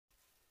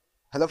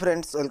Hello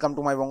friends, welcome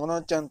to my বঙ্গনো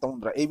channel.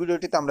 তোমরা এই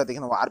ভিডিওটিতে আমরা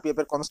দেখে নেবো আরপিএফ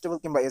এর কনস্টেবল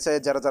কিংবা এসআই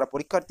এর যারা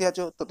পরীক্ষার্থী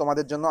আছো, তো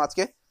তোমাদের জন্য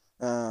আজকে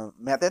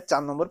ম্যাথের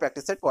 4 নম্বর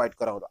প্র্যাকটিস সেট প্রোভাইড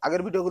করা হলো।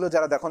 আগের ভিডিওগুলো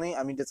যারা দেখোনি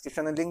আমি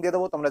ডিসক্রিপশনে লিঙ্ক দিয়ে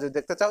দেবো, তোমরা যদি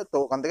দেখতে চাও তো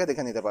ওখান থেকে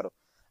দেখে নিতে পারো।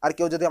 আর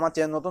কেউ যদি আমার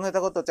চ্যানেল নতুন হয়ে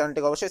থাকো তো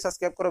চ্যানেলটিকে অবশ্যই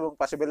সাবস্ক্রাইব করো এবং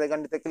পাশে বেল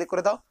আইকনটিতে ক্লিক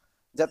করে দাও,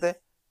 যাতে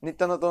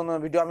নিত্য নতুন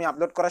ভিডিও আমি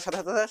আপলোড করার সাথে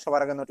সাথে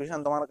সবার আগে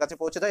নোটিফিকেশন তোমার কাছে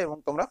পৌঁছে যায় এবং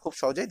তোমরা খুব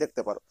সহজেই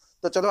দেখতে পারো।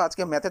 তো চলো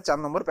আজকে ম্যাথের 4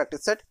 নম্বর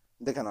প্র্যাকটিস সেট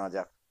দেখে নেওয়া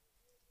যাক।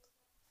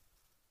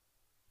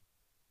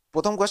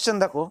 প্রথম কোশ্চেন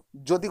দেখো,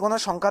 যদি কোনো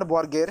সংখ্যার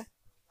বর্গের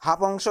হাফ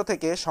অংশ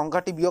থেকে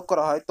সংখ্যাটি বিয়োগ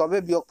করা হয় তবে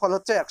বিয়োগফল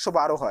হচ্ছে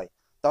 112 হয়,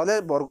 তাহলে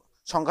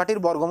সংখ্যাটির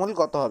বর্গমূল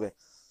কত হবে?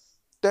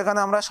 তো এখানে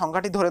আমরা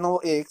সংখ্যাটি ধরে নেব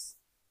এক্স।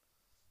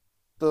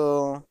 তো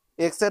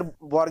এক্স এর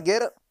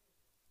বর্গের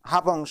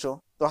হাফ অংশ,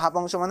 তো হাফ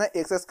অংশ মানে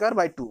এক্স স্কোয়ার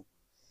বাই 2,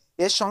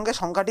 এর সঙ্গে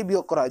সংখ্যাটি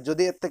বিয়োগ করা হয়,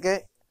 যদি এর থেকে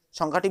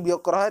সংখ্যাটি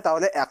বিয়োগ করা হয়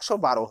তাহলে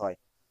 112 হয়।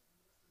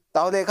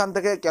 তাহলে এখান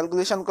থেকে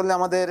ক্যালকুলেশন করলে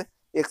আমাদের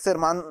এক্স এর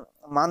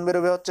মান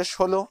বেরোবে হচ্ছে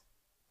 16।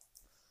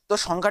 তো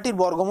সংখ্যাটির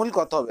বর্গমূল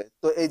কত হবে?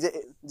 তো এই যে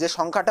যে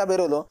সংখ্যাটা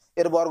বেরোলো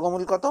এর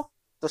বর্গমূল কত?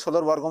 তো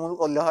 16 বর্গমূল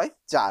করলে হয়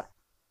 4।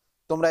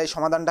 তোমরা এই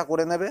সমাধানটা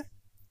করে নেবে।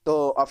 তো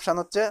অপশন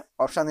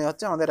এ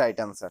হচ্ছে আমাদের রাইট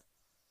অ্যান্সার।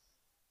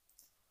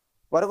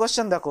 পরের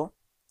কোশ্চেন দেখো,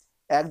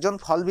 একজন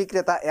ফল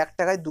বিক্রেতা 1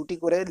 টাকায় 2টি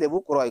করে লেবু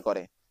ক্রয়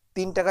করে,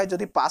 3 টাকায়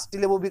যদি 5টি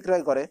লেবু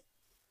বিক্রয় করে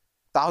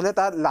তাহলে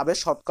তার লাভের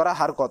শতকরা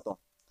হার কত?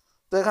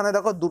 তো এখানে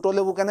দেখো, দুটো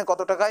লেবু কেনে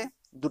কত টাকায়?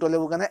 দুটো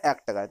লেবু কেনে 1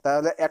 টাকায়,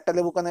 তাহলে একটা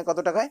লেবু কেনে কত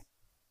টাকায়?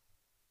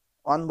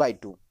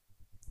 1/2।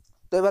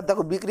 তো এবার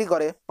দেখো, বিক্রি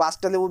করে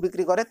 5টা লেবু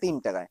বিক্রি করে 3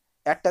 টাকায়,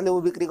 একটা লেবু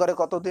বিক্রি করে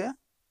কত দিয়ে?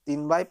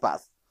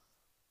 3/5।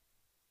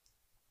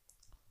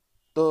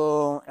 তো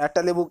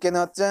একটা লেবু কেনে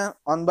হচ্ছে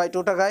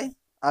 1/2 টাকায়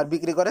আর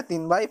বিক্রি করে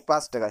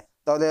 3/5 টাকায়।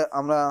 তাহলে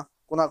আমরা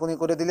কোনাকুনি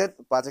করে দিলে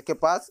 5 একে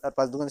 5 আর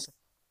 5 দুগুণে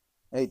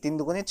এই 3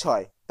 দুগুণে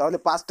 6, তাহলে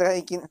 5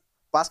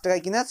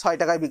 টাকায় কিনে 6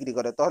 টাকায় বিক্রি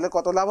করে, তাহলে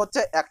কত লাভ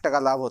হচ্ছে? 1 টাকা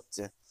লাভ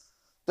হচ্ছে।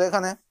 তো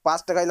এখানে 5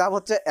 টাকায় লাভ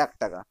হচ্ছে 1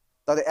 টাকা,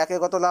 তাহলে একে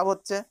কত লাভ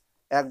হচ্ছে?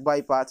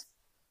 1/5।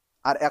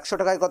 আর 100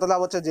 টাকায় কত লাভ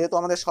হচ্ছে? যেহেতু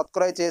আমাদের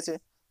শতকরাই চেয়েছে,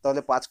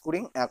 তাহলে 5 কুড়ি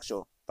 100,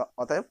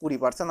 অতএব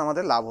 20%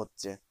 আমাদের লাভ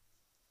হচ্ছে।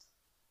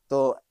 তো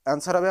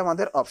অ্যান্সার হবে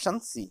আমাদের অপশন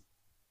সি।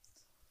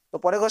 তো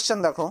পরে কোশ্চেন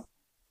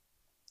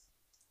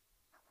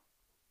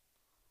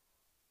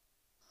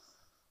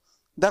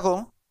দেখো,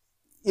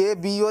 এ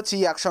বি ও সি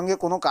একসঙ্গে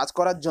কোনো কাজ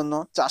করার জন্য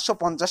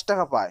 450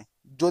 টাকা পায়।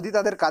 যদি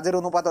তাদের কাজের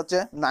অনুপাত হচ্ছে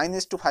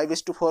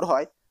 9:5:4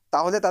 হয়,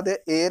 তাহলে তাদের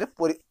এর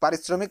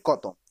পারিশ্রমিক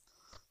কত?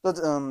 তো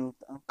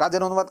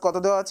কাজের অনুপাত কত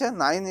দেওয়া আছে?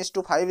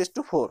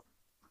 9:5:4।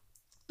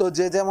 তো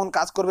যে যেমন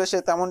কাজ করবে সে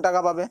তেমন টাকা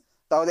পাবে,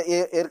 তাহলে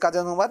এর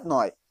কাজের অনুপাত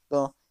 9। তো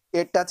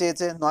এরটা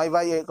চেয়েছে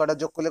 9/, কটা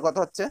যোগ করলে কত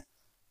হচ্ছে?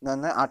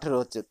 না 18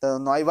 হচ্ছে। তো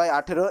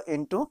 9/18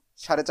 ইন্টু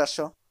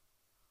 450,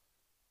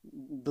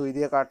 2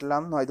 দিয়ে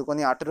কাটলাম, 9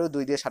 দুগুণে 18,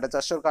 2 দিয়ে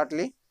 450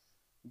 কাটলি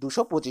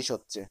 225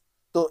 হচ্ছে।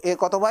 তো এ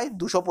কত পায়?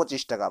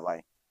 225 টাকা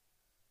পায়।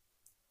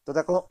 তো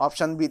দেখো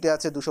অপশন বিতে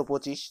আছে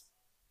 225।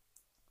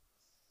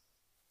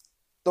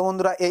 তো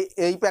বন্ধুরা,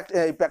 এই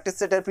প্র্যাকটিস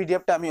সেটের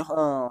পিডিএফটা আমি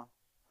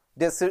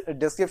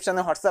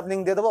ডেসক্রিপশনে হোয়াটসঅ্যাপ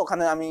লিঙ্ক দিয়ে দেবো,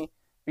 ওখানে আমি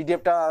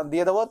পিডিএফটা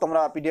দিয়ে দেবো।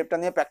 তোমরা পিডিএফটা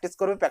নিয়ে প্র্যাকটিস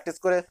করবে, প্র্যাকটিস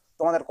করে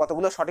তোমাদের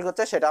কতগুলো সঠিক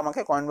হচ্ছে সেটা আমাকে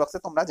কমেন্ট বক্সে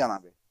তোমরা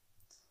জানাবে।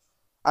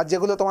 আর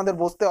যেগুলো তোমাদের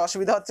বুঝতে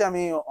অসুবিধা হচ্ছে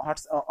আমি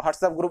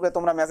হোয়াটসঅ্যাপ গ্রুপে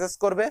তোমরা মেসেজ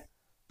করবে,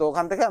 তো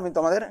ওখান থেকে আমি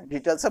তোমাদের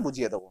ডিটেলসে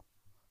বুঝিয়ে দেবো।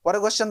 পরে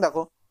কোশ্চেন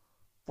দেখো,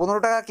 15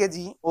 টাকা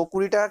কেজি ও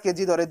 20 টাকা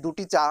কেজি দরে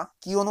দুটি চা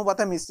কি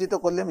অনুপাতে মিশ্রিত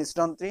করলে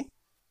মিশ্রণটি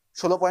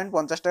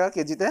 16.50 টাকা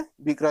কেজিতে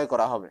বিক্রয়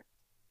করা হবে?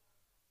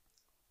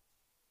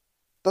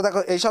 তো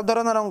দেখো, এইসব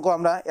ধরনের অঙ্ক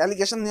আমরা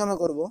অ্যালিগেশন নিয়মে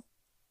করব।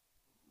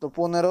 তো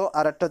 15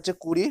 আর একটা হচ্ছে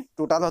 20,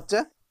 টোটাল হচ্ছে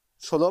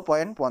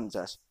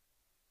 16.50।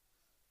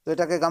 তো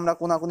এটাকে আমরা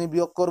কোনাকুনি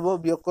বিয়োগ করব,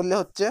 বিয়োগ করলে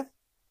হচ্ছে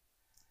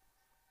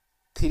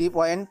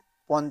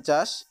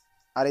 3.50,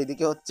 আর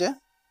এইদিকে হচ্ছে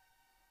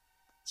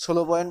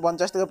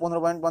 16.50 থেকে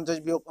 15.50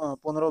 বিয়োগ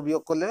 15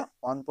 বিয়োগ করলে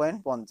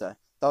 1.50,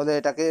 তাহলে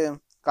এটাকে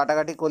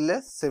কাটাকাটি করলে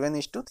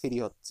 7:3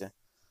 হচ্ছে।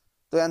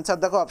 তো অ্যান্সার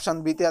দেখো অপশন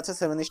বিতে আছে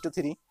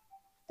 7:3।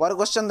 পরের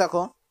কোশ্চেন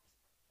দেখো,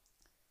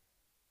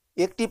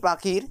 একটি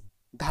পাখির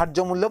ধার্য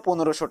মূল্য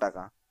 1500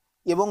 টাকা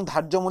এবং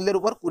ধার্য মূল্যের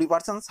উপর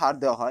 20% ছাড়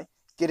দেওয়া হয়,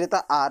 ক্রেতা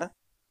আর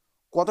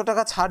কত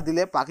টাকা ছাড়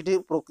দিলে পাখিটির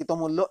প্রকৃত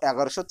মূল্য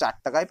 1104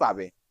 টাকায়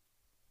পাবে?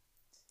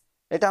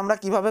 এটা আমরা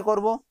কিভাবে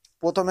করব?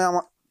 প্রথমে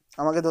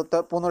আমাকে ধরতে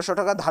হবে 1500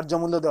 টাকা ধার্য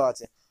মূল্য দেওয়া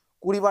আছে,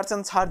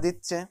 20% ছাড়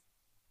দিচ্ছে,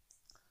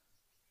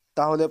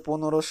 তাহলে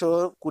 1500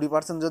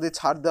 20% যদি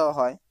ছাড় দেওয়া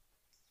হয়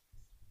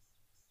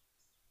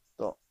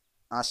তো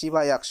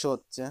 80/100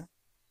 হচ্ছে,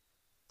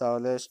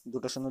 তাহলে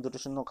দুটো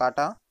শূন্য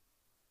কাটা,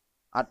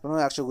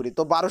 8×120,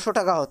 তো 1200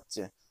 টাকা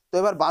হচ্ছে। তো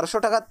এবার 1200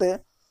 টাকাতে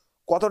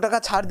কত টাকা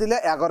ছাড় দিলে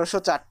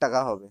 1104 টাকা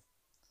হবে?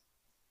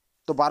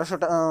 তো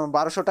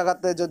 1200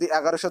 টাকাতে যদি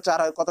 1104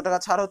 হয়, কত টাকা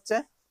ছাড় হচ্ছে?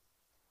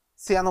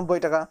 96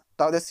 টাকা।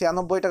 তাহলে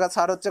 96 টাকা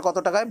ছাড় হচ্ছে কত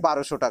টাকায়?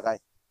 1200 টাকায়।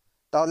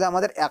 তাহলে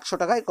আমাদের 100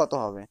 টাকায় কত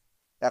হবে?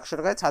 100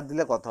 টাকায় ছাড়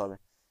দিলে কত হবে?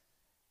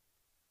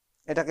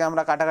 এটাকে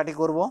আমরা কাটাকাটি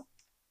করব,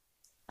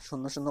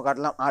 0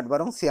 কাটলাম,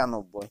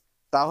 8×96,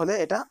 তাহলে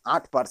এটা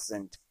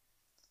 8%।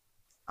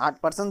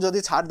 8% যদি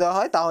ছাড় দেওয়া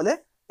হয় তাহলে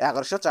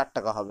 1104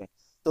 টাকা হবে।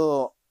 তো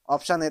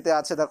অপশান এতে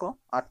আছে দেখো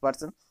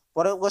 8%।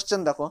 পরের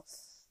কোশ্চেন দেখো,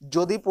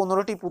 যদি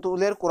 15টি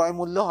পুতুলের ক্রয়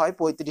মূল্য হয়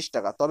 35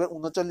 টাকা, তবে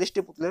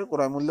 39টি পুতুলের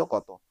ক্রয় মূল্য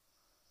কত?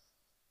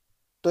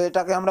 তো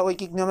এটাকে আমরা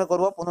ঐকিক নিয়মে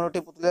করব। 15টি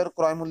পুতুলের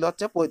ক্রয় মূল্য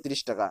হচ্ছে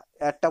 35 টাকা।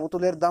 একটা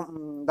পুতুলের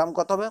দাম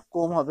কত হবে?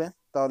 কম হবে,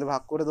 তাহলে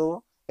ভাগ করে দেবো।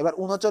 এবার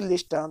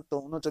 39টা, তো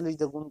 39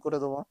 দিয়ে গুণ করে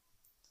দেবো।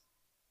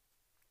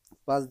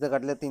 5 দিয়ে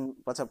কাটলে 3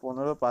 5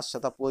 15, 5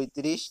 7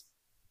 35,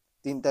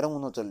 3 13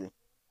 39,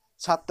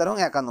 7 13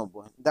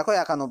 91। দেখো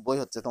 91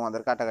 হচ্ছে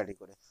তোমাদের কাটাকাটি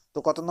করে। তো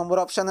কত নম্বর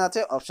অপশানে আছে?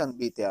 অপশান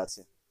বি তে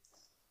আছে।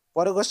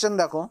 পরের কোশ্চেন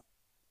দেখো,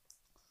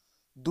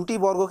 দুটি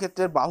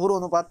বর্গক্ষেত্রের বাহুর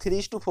অনুপাত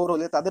 3:4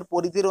 হলে তাদের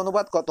পরিধির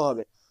অনুপাত কত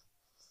হবে?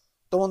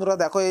 তো বন্ধুরা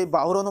দেখো, এই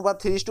বাহুর অনুপাত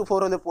 3:4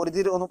 হলে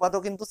পরিধির অনুপাতও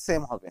কিন্তু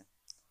সেম হবে।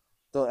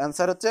 তো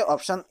অ্যান্সার হচ্ছে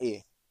অপশান এ,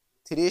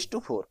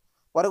 3:4।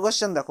 পরের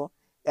কোশ্চেন দেখো,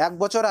 1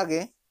 বছর আগে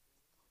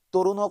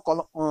তরুণ ও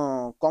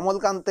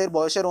কমলকান্তের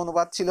বয়সের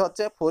অনুপাত ছিল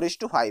হচ্ছে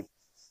 4:5।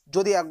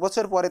 যদি 1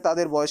 বছর পরে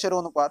তাদের বয়সের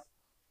অনুপাত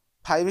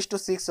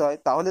 5:6 হয়,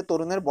 তাহলে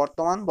তরুণের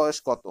বর্তমান বয়স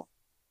কত?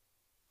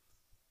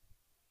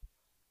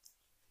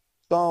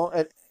 তো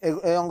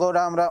এই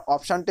অঙ্কটা আমরা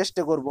অপশান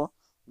টেস্টে করব।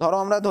 ধরো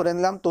আমরা ধরে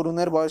নিলাম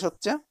তরুণের বয়স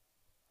হচ্ছে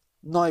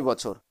 9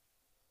 বছর,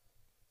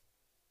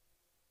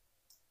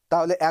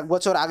 তাহলে 1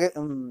 বছর আগে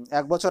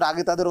 1 বছর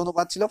আগে তাদের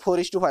অনুপাত ছিল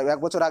 4:5। 1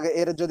 বছর আগে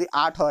এর যদি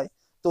 8 হয়,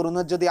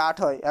 তরুণের যদি 8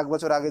 হয়, 1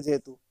 বছর আগে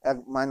যেহেতু 1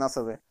 মাইনাস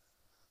হবে,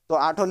 তো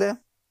 8 হলে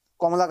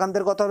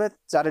কমলাকান্তের কত হবে?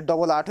 4-এর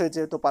ডবল 8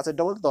 হয়েছে, তো 5-এর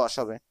ডবল 10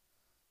 হবে।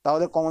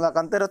 তাহলে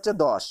কমলাকান্তের হচ্ছে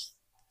 10,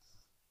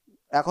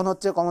 এখন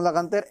হচ্ছে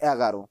কমলাকান্তের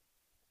 11,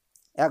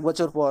 1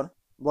 বছর পর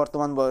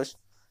বর্তমান বয়স।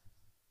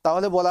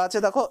 তাহলে বলা আছে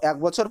দেখো, 1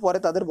 বছর পরে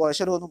তাদের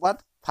বয়সের অনুপাত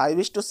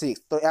 5:6।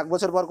 তো 1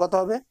 বছর পর কত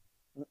হবে?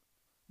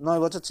 9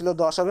 বছর ছিল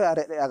 10 হবে, আর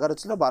 11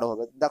 ছিল 12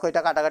 হবে। দেখো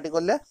এটা কাটাকাটি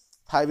করলে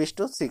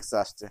 5:6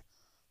 আসছে।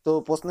 তো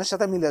প্রশ্নের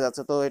সাথে মিলে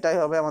যাচ্ছে, তো এটাই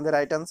হবে আমাদের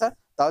রাইট অ্যান্সার।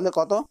 তাহলে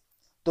কত?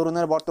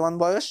 তরুণের বর্তমান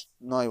বয়স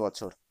 9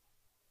 বছর।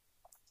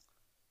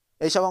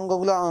 এইসব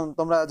অঙ্কগুলো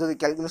তোমরা যদি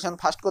ক্যালকুলেশন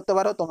ফাস্ট করতে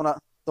পারো,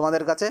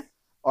 তোমাদের কাছে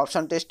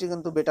অপশান টেস্টই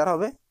কিন্তু বেটার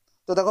হবে।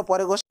 তো দেখো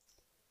পরে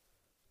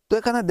তো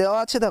এখানে দেওয়া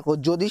আছে দেখো,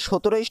 যদি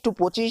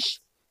 17:25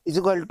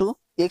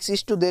 =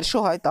 x:150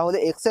 হয়, তাহলে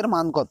x এর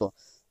মান কত?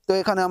 তো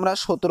এখানে আমরা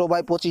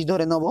 17/25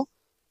 ধরে নেব,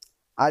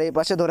 আর এই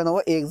পাশে ধরে নেব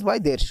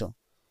x/150।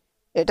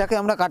 এটাকে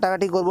আমরা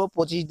কাটাকাটি করব,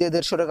 25 দিয়ে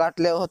 150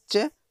 কাটলে হচ্ছে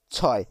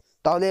 6।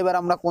 তাহলে এবার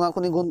আমরা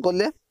কোনাকুনি গুণ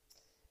করলে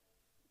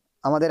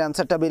আমাদের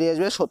অ্যান্সারটা বেরিয়ে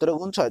আসবে 17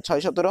 × 6, 6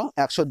 17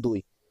 102।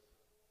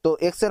 তো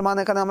x এর মান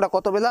এখানে আমরা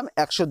কত পেলাম?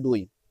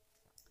 102।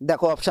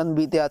 দেখো অপশান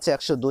বি তে আছে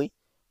 102।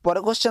 পরে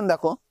কোশ্চেন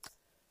দেখো,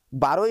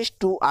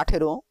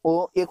 12:18 ও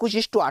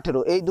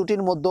 21:18 এই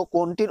দুটির মধ্যে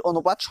কোনটির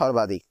অনুপাত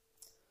সর্বাধিক?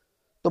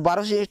 তো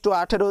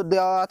 12:18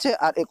 দেওয়া আছে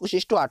আর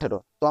 21:18,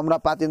 তো আমরা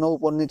পাতি নেব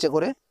উপর নিচে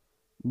করে।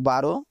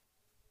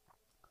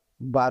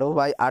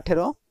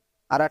 12/18,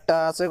 আর একটা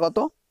আছে কত?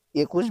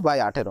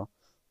 21/18।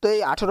 তো এই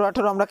 18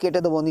 18 আমরা কেটে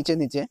দেবো নিচে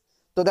নিচে।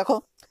 তো দেখো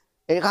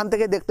এখান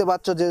থেকে দেখতে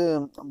পাচ্ছ যে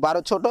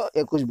 12 ছোট,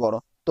 21 বড়,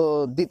 তো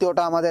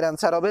দ্বিতীয়টা আমাদের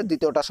অ্যান্সার হবে,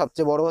 দ্বিতীয়টা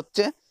সবচেয়ে বড়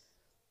হচ্ছে।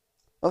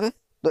 ওকে,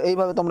 তো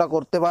এইভাবে তোমরা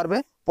করতে পারবে।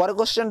 পরের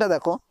কোশ্চেনটা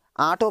দেখো,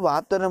 8 ও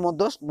 72-এর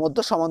মধ্য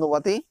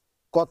সমানুপাতি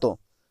কত?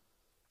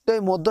 তো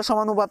এই মধ্য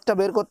সমানুপাতটা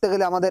বের করতে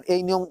গেলে আমাদের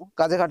এই নিয়ম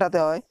কাজে খাটাতে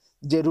হয়,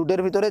 যে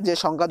রুটের ভিতরে যে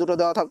সংখ্যা দুটো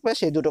দেওয়া থাকবে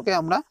সেই দুটোকে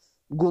আমরা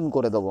গুণ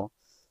করে দেবো।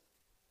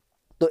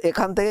 তো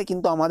এখান থেকে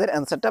কিন্তু আমাদের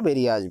অ্যান্সারটা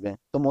বেরিয়ে আসবে।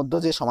 তো মধ্য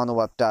যে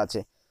সমানুপাতটা আছে,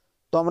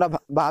 তো আমরা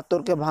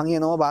 72কে ভাঙিয়ে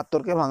নেবো।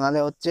 72কে ভাঙালে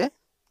হচ্ছে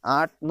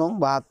 8 নং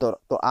 72।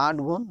 তো 8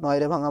 গুণ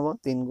 9 ভাঙাবো,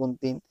 3 গুণ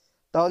 3।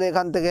 তাহলে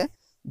এখান থেকে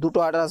দুটো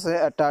 8 আছে,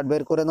 একটা 8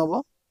 বের করে নেবো,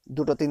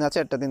 দুটো 3 আছে,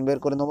 একটা 3 বের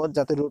করে নেবো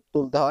যাতে রুট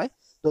তুলতে হয়।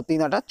 তো 3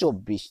 8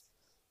 24।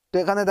 তো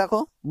এখানে দেখো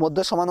মধ্য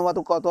সমানুপাত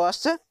কত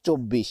আসছে?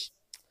 24।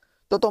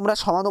 তো তোমরা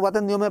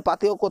সমানুপাতের নিয়মে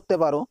পাতিও করতে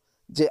পারো,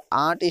 যে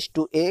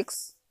 8:x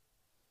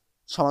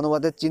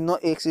সমানুপাতের চিহ্ন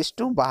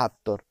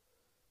x:72।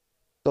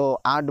 তো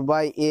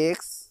 8/x,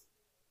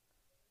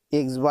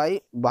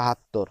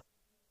 x/72।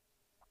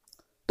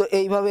 তো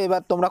এইভাবে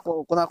এবার তোমরা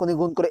কোনাকুনি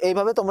গুণ করে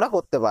এইভাবে তোমরা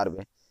করতে পারবে।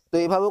 তো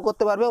এইভাবেও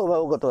করতে পারবে,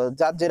 ওভাবেও করতে পারবে,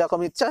 যার যেরকম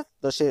ইচ্ছা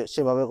তো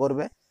সেভাবে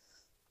করবে।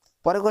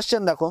 পরে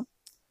কোশ্চেন দেখো,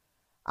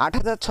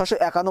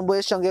 8691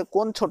 এর সঙ্গে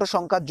কোন ছোট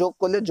সংখ্যা যোগ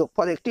করলে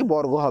যোগফল একটি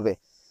বর্গ হবে?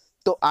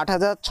 তো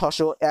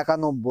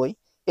 8691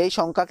 এই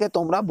সংখ্যাকে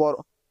তোমরা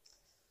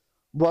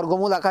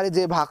বর্গমূল আকারে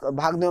যে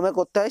ভাগ নিয়মে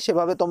করতে হয়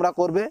সেভাবে তোমরা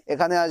করবে।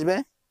 এখানে আসবে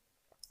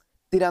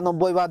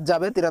 93 বাদ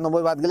যাবে,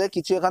 93 বাদ গেলে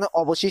কিছু এখানে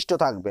অবশিষ্ট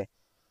থাকবে।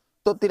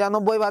 তো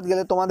 93 বাদ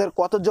গেলে তোমাদের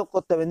কত যোগ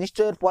করতে হবে?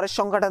 নিশ্চয়ই এর পরের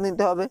সংখ্যাটা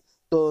নিতে হবে।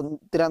 তো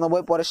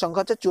 93 পরের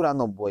সংখ্যা হচ্ছে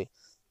 94।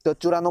 তো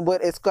 94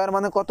 এর স্কোয়ার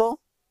মানে কত?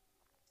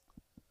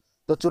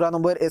 তো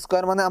 94 এর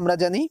স্কোয়ার মানে আমরা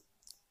জানি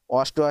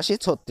 88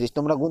 36।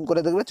 তোমরা গুণ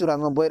করে দেখবে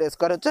 94 এর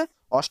স্কোয়ার হচ্ছে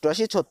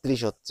 88 36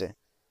 হচ্ছে।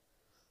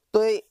 তো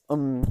এই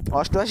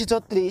 88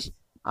 36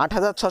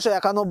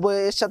 8691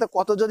 এর সাথে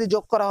কত যদি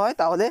যোগ করা হয়,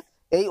 তাহলে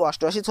এই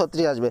 88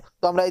 36 আসবে।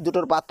 তো আমরা এই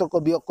দুটোর পার্থক্য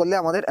বিয়োগ করলে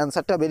আমাদের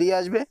অ্যান্সারটা বেরিয়ে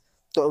আসবে।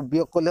 তো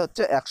বিয়োগ করলে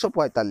হচ্ছে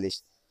 145।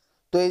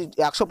 তো এই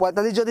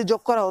 145 যদি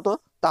যোগ করা হতো,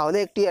 তাহলে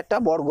একটা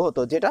বর্গ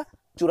হতো, যেটা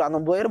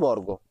 94 এর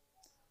বর্গ,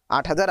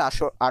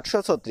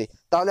 8836।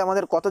 তাহলে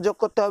আমাদের কত যোগ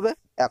করতে হবে?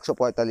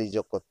 145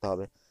 যোগ করতে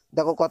হবে।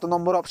 দেখো কত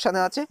নম্বর অপশানে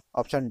আছে,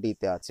 অপশান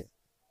ডিতে আছে।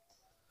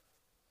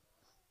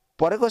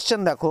 পরে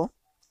কোশ্চেন দেখো,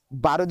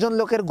 12 জন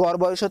লোকের গড়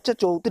বয়স হচ্ছে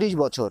 34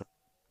 বছর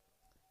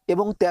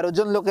এবং 13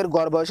 জন লোকের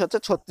গড় বয়স হচ্ছে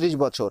 36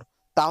 বছর,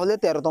 তাহলে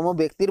 13তম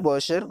ব্যক্তির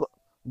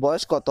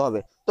বয়স কত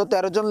হবে? তো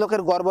 13 জন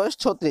লোকের গড় বয়স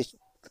 36,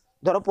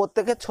 ধরো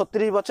প্রত্যেকের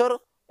 36 বছর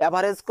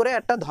অ্যাভারেজ করে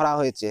একটা ধরা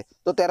হয়েছে,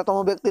 তো 13তম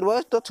ব্যক্তির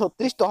বয়স তো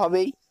 36 তো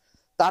হবেই।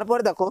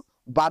 তারপরে দেখো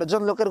 12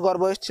 জন লোকের গড়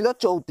বয়স ছিল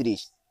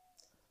 34,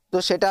 তো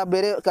সেটা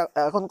বেড়ে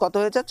এখন কত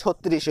হয়েছে?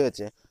 36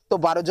 হয়েছে। তো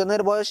 12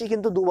 জনের বয়সই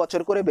কিন্তু 2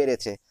 বছর করে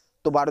বেড়েছে,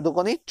 তো 12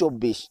 দুগুণে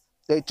 24,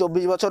 তো এই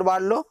 24 বছর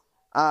বাড়লো।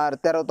 আর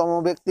 13তম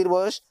ব্যক্তির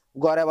বয়স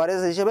গড়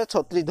অ্যাভারেজ হিসেবে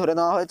 36 ধরে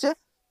নেওয়া হয়েছে,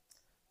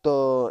 তো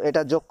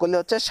এটা যোগ করলে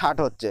হচ্ছে 60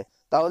 হচ্ছে।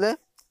 তাহলে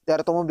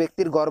 13তম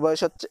ব্যক্তির গড়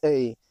বয়স হচ্ছে,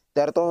 এই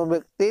 13তম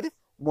ব্যক্তির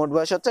মোট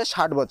বয়স হচ্ছে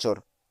 60 বছর।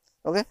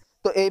 ওকে,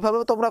 তো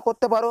এইভাবেও তোমরা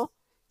করতে পারো,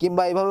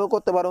 কিংবা এইভাবেও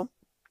করতে পারো।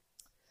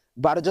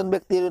 12 জন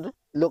ব্যক্তির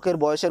লোকের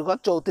বয়সের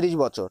গড় 34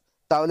 বছর,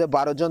 তাহলে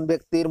 12 জন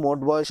ব্যক্তির মোট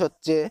বয়স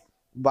হচ্ছে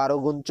 12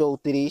 গুণ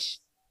 34,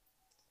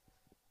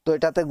 তো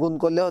এটাতে গুণ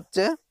করলে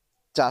হচ্ছে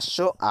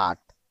 408।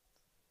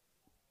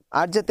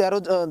 আর যে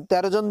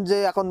 13 জন যে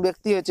এখন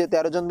ব্যক্তি হয়েছে,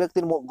 13 জন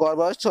ব্যক্তির গড়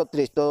বয়স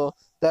 36, তো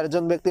 13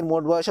 জন ব্যক্তির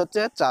মোট বয়স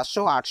হচ্ছে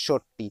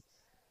 468।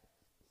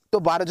 তো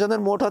 12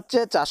 জনের মোট হচ্ছে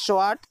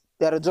 408,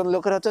 13 জন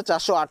লোকের হচ্ছে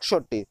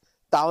 468,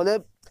 তাহলে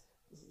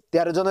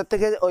 13 জনের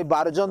থেকে ওই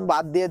 12 জন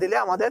বাদ দিয়ে দিলে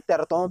আমাদের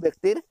 13তম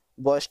ব্যক্তির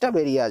বয়সটা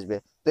বেরিয়ে আসবে।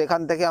 তো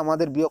এখান থেকে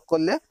আমাদের বিয়োগ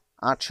করলে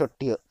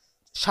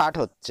 60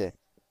 হচ্ছে।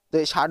 তো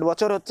এই 60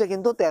 বছর হচ্ছে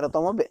কিন্তু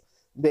 13তম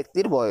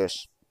ব্যক্তির বয়স,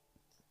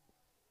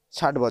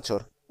 60 বছর।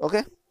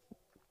 ওকে,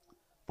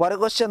 পরে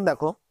কোশ্চেন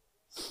দেখো,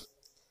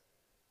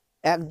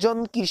 একজন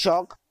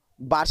কৃষক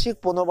বার্ষিক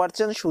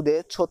 15% সুদে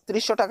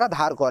 3600 টাকা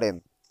ধার করেন।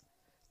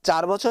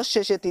 4 বছর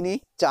শেষে তিনি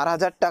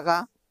 4000 টাকা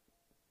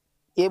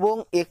এবং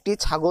একটি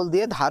ছাগল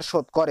দিয়ে ধার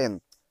শোধ করেন।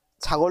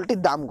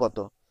 ছাগলটির দাম কত?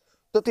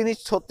 তো তিনি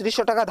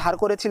 3600 টাকা ধার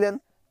করেছিলেন,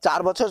 4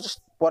 বছর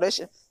পরে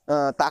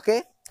তাকে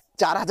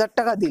 4000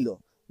 টাকা দিল,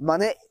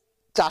 মানে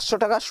 400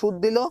 টাকা সুদ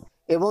দিল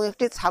এবং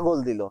একটি ছাগল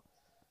দিল।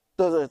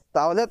 তো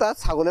তাহলে তার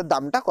ছাগলের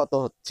দামটা কত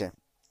হচ্ছে?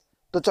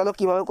 তো চলো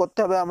কিভাবে করতে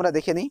হবে আমরা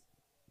দেখে নিই।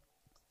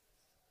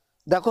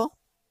 দেখো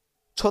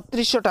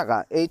 3600 টাকা,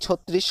 এই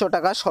 3600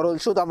 টাকা সরল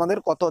সুদ আমাদের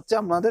কত হচ্ছে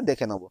আমাদের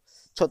দেখে নেব।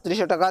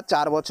 3600 টাকা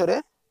 4 বছরে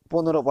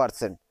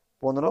 15%,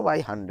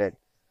 15/100,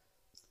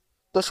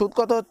 তো সুদ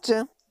কত হচ্ছে?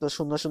 তো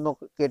 0 0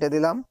 কেটে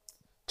দিলাম,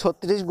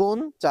 36 গুণ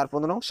 4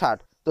 15 60,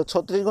 তো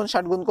 36 গুণ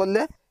 60 গুণ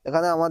করলে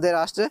এখানে আমাদের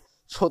আসছে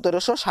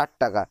 1760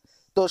 টাকা।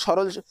 তো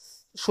সরল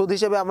সুদ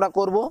হিসেবে আমরা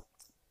করব,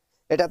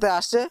 এটাতে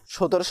আসছে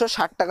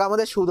 1760 টাকা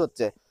আমাদের সুদ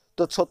হচ্ছে।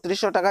 তো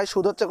 3600 টাকায়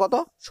সুদ হচ্ছে কত?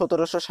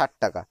 1760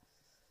 টাকা।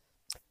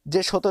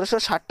 যে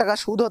 1760 টাকা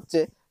সুদ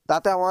হচ্ছে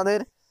তাতে আমাদের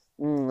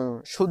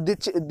সুদ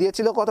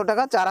দিয়েছিল কত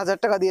টাকা? 4000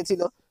 টাকা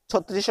দিয়েছিল।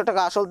 3600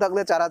 টাকা আসল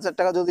থাকলে 4000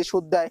 টাকা যদি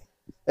সুদ দেয়,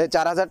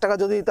 4000 টাকা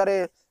যদি তারে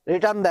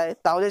রিটার্ন দেয়,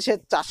 তাহলে সে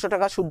 400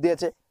 টাকা সুদ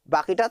দিয়েছে,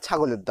 বাকিটা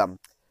ছাগলের দাম।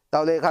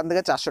 তাহলে এখান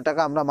থেকে 400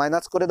 টাকা আমরা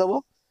মাইনাস করে দেবো,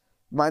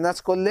 মাইনাস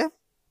করলে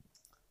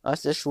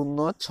আসছে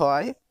 0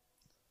 6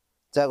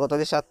 4 কত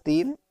 7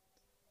 3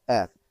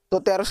 1, তো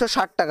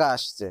 1360 টাকা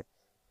আসছে।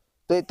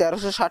 তো এই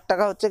 1360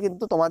 টাকা হচ্ছে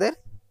কিন্তু তোমাদের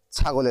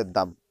ছাগলের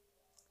দাম।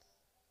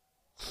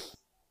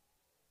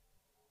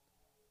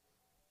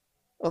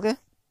 ওকে,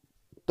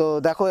 তো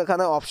দেখো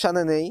এখানে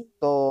অপশানে নেই,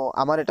 তো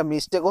আমার এটা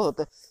মিস্টেকও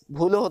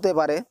ভুলও হতে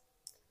পারে।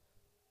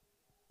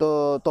 তো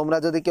তোমরা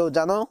যদি কেউ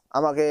জানো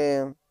আমাকে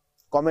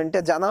কমেন্টে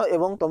জানাও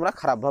এবং তোমরা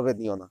খারাপভাবে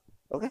দিও না।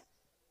 ওকে,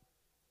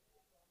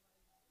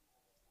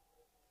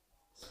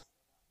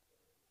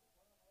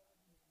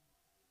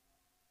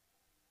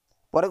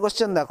 পরে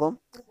কোশ্চেন দেখো,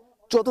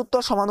 চতুর্থ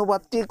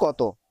সমানুপাতটি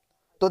কত?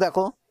 তো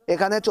দেখো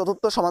এখানে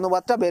চতুর্থ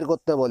সমানুপাতটা বের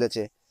করতে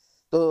বলেছে,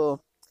 তো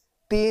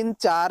 3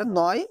 4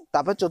 9,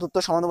 তারপর চতুর্থ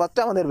সমানুপাতটা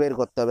আমাদের বের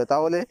করতে হবে।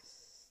 তাহলে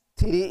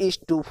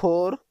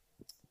 3:4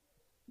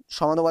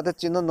 সমানুপাতের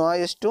চিহ্ন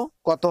 9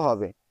 কত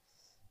হবে?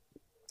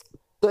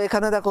 তো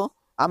এখানে দেখো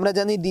আমরা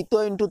জানি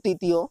দ্বিতীয় ইন্টু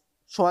তৃতীয়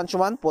সমান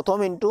সমান প্রথম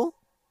ইন্টু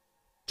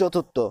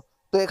চতুর্থ।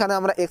 তো এখানে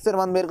আমরা এক্স এর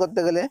মান বের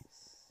করতে গেলে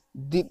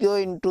দ্বিতীয়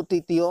ইন্টু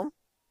তৃতীয়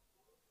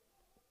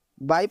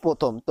বাই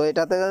প্রথম, তো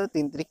এটাতে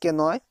 3 3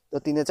 9, তো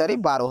 3 4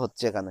 12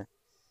 হচ্ছে এখানে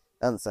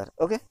অ্যান্সার।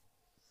 ওকে,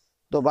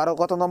 তো 12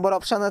 কত নম্বর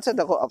অপশান আছে?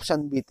 দেখো অপশান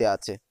বি তে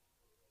আছে।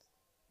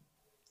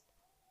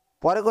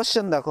 পরে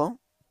কোশ্চেন দেখো,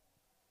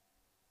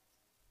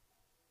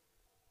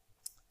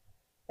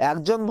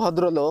 একজন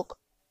ভদ্রলোক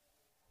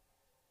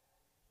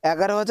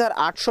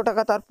 11,800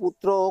 টাকা তার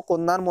পুত্র ও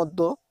কন্যার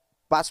মধ্যে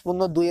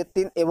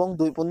 5.2/3 এবং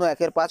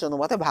 2.1/5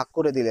 অনুপাতে ভাগ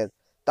করে দিলেন,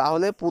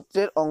 তাহলে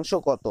পুত্রের অংশ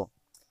কত?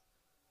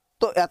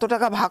 তো এত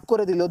টাকা ভাগ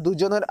করে দিল,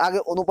 দুজনের আগে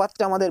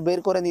অনুপাতটা আমাদের বের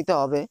করে নিতে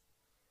হবে।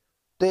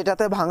 তো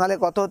এটাতে ভাঙালে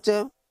কত হচ্ছে?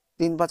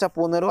 3 5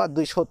 15 আর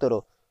 2 17,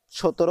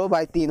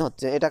 17/3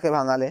 হচ্ছে এটাকে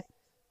ভাঙালে।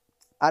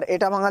 আর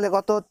এটা ভাঙালে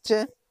কত হচ্ছে?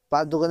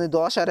 5 2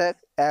 10 আর 1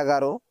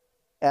 11,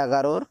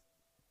 11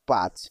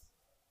 5।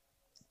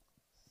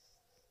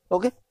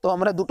 ওকে, তো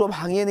আমরা দুটো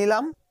ভাঙিয়ে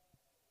নিলাম।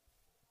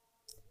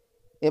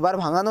 এবার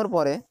ভাঙানোর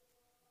পরে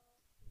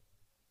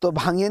তো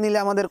ভাঙিয়ে নিলে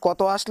আমাদের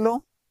কত আসলো?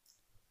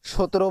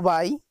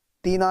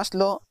 17/3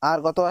 আসলো, আর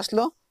কত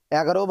আসলো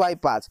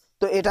 11/5।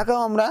 তো এটাকেও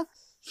আমরা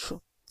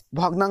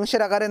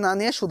ভগ্নাংশের আকারে না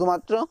নিয়ে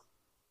শুধুমাত্র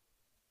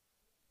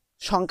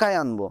সংখ্যায়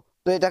আনবো।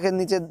 তো এটাকে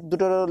নিচে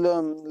দুটোর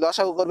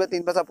লসাগু করবে,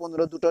 3 5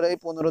 15, দুটোরই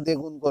 15 দিয়ে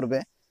গুণ করবে,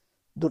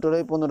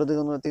 দুটোরই 15 দিয়ে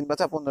গুণ করবে, 3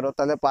 5 15,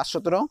 তাহলে 5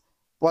 17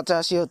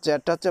 85 হচ্ছে।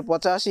 একটা হচ্ছে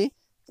 85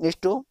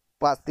 ইস্টু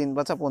 5, 3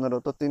 5 15,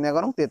 তো 3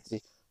 11 33,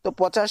 তো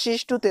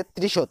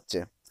 85:33 হচ্ছে।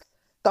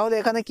 তাহলে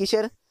এখানে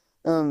কিসের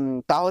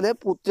তাহলে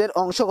পুত্রের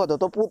অংশ কত?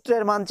 তো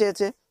পুত্রের মান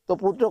চেয়েছে, তো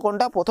পুত্র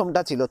কোনটা?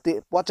 প্রথমটা ছিল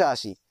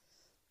 85।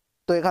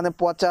 তো এখানে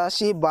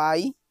 85 বাই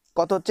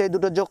কত হচ্ছে, এই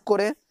দুটো যোগ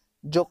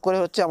করে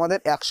হচ্ছে আমাদের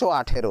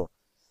 118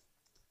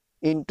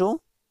 ইন্টু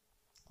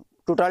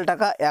টোটাল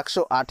টাকা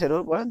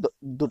 118 পরে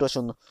দুটো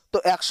শূন্য, তো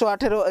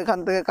 118 এখান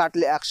থেকে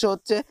কাটলে 100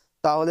 হচ্ছে।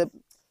 তাহলে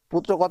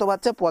পুত্র কত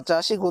পাচ্ছে?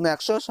 85 গুণ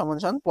 100 সমান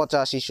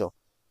 8500,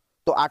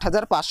 তো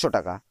 8500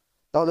 টাকা।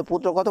 তাহলে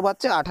পুত্র কত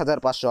পাচ্ছে?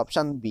 8500,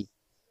 অপশান বি।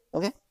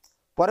 ওকে,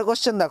 পরে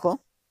কোশ্চেন দেখো,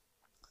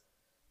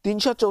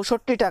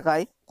 364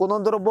 টাকায় কোনো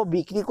দ্রব্য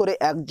বিক্রি করে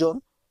একজন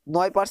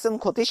 9%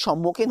 ক্ষতির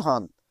সম্মুখীন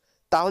হন,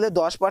 তাহলে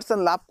 10%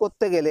 লাভ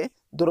করতে গেলে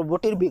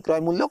দ্রব্যটির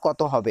বিক্রয় মূল্য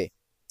কত হবে?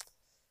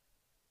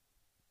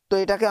 তো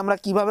এটাকে আমরা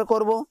কিভাবে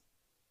করব?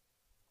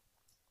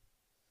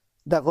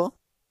 দেখো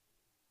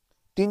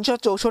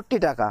 364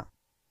 টাকা,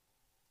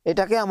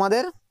 এটাকে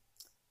আমাদের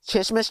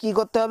শেষমেশ কি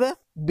করতে হবে?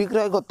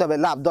 বিক্রয় করতে হবে,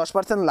 লাভ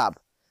 10% লাভ।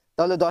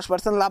 তাহলে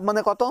 10% লাভ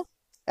মানে কত?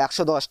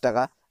 110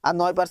 টাকা, আর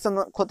 9%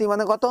 ক্ষতি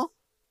মানে কত?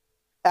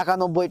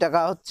 91 টাকা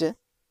হচ্ছে।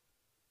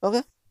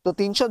 ওকে, তো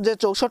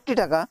 364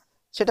 টাকা,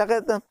 সেটাকে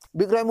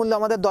বিক্রয় মূল্য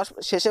আমাদের 10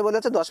 শেষে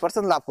বলেছে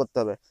 10% লাভ করতে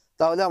হবে,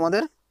 তাহলে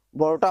আমাদের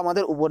বড়টা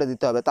আমাদের উপরে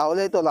দিতে হবে,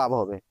 তাহলেই তো লাভ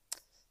হবে।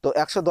 তো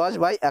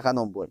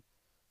 110/91,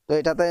 তো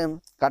এটাতে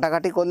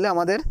কাটাকাটি করলে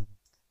আমাদের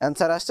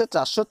অ্যান্সার আসছে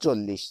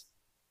 440।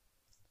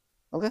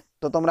 ওকে,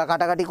 তো তোমরা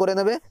কাটাকাটি করে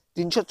নেবে,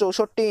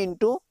 364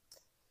 ইন্টু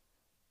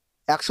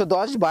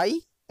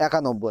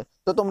 110/91।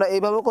 তো তোমরা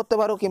এইভাবেও করতে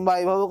পারো কিংবা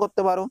এইভাবেও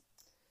করতে পারো।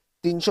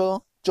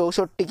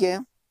 364কে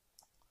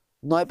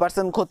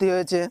 9% ক্ষতি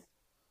হয়েছে,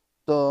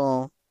 তো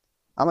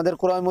আমাদের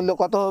ক্রয় মূল্য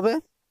কত হবে?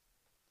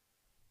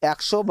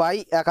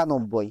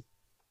 100/91,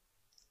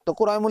 তো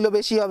ক্রয় মূল্য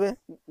বেশি হবে,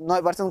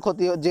 9%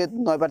 ক্ষতি, যে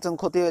 9%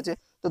 ক্ষতি হয়েছে,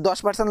 তো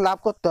 10% লাভ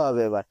করতে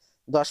হবে। এবার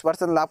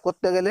 10% লাভ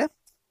করতে গেলে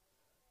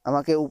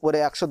আমাকে উপরে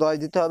 110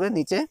 দিতে হবে,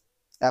 নিচে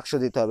 100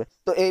 দিতে হবে।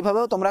 তো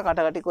এইভাবেও তোমরা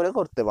কাটাকাটি করে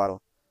করতে পারো।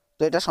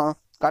 তো এটা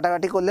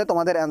কাটাকাটি করলে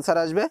তোমাদের অ্যান্সার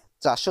আসবে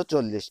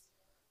 440।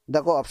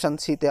 দেখো অপশান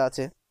সিতে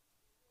আছে।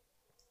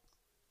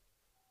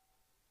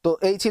 তো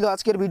এই ছিল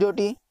আজকের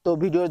ভিডিওটি। তো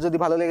ভিডিও যদি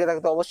ভালো লেগে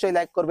থাকে তো অবশ্যই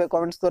লাইক করবে,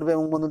 কমেন্টস করবে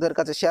এবং বন্ধুদের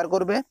কাছে শেয়ার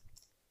করবে।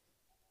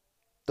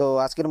 তো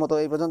আজকের মতো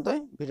এই পর্যন্তই।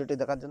 ভিডিওটি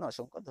দেখার জন্য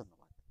অসংখ্য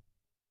ধন্যবাদ।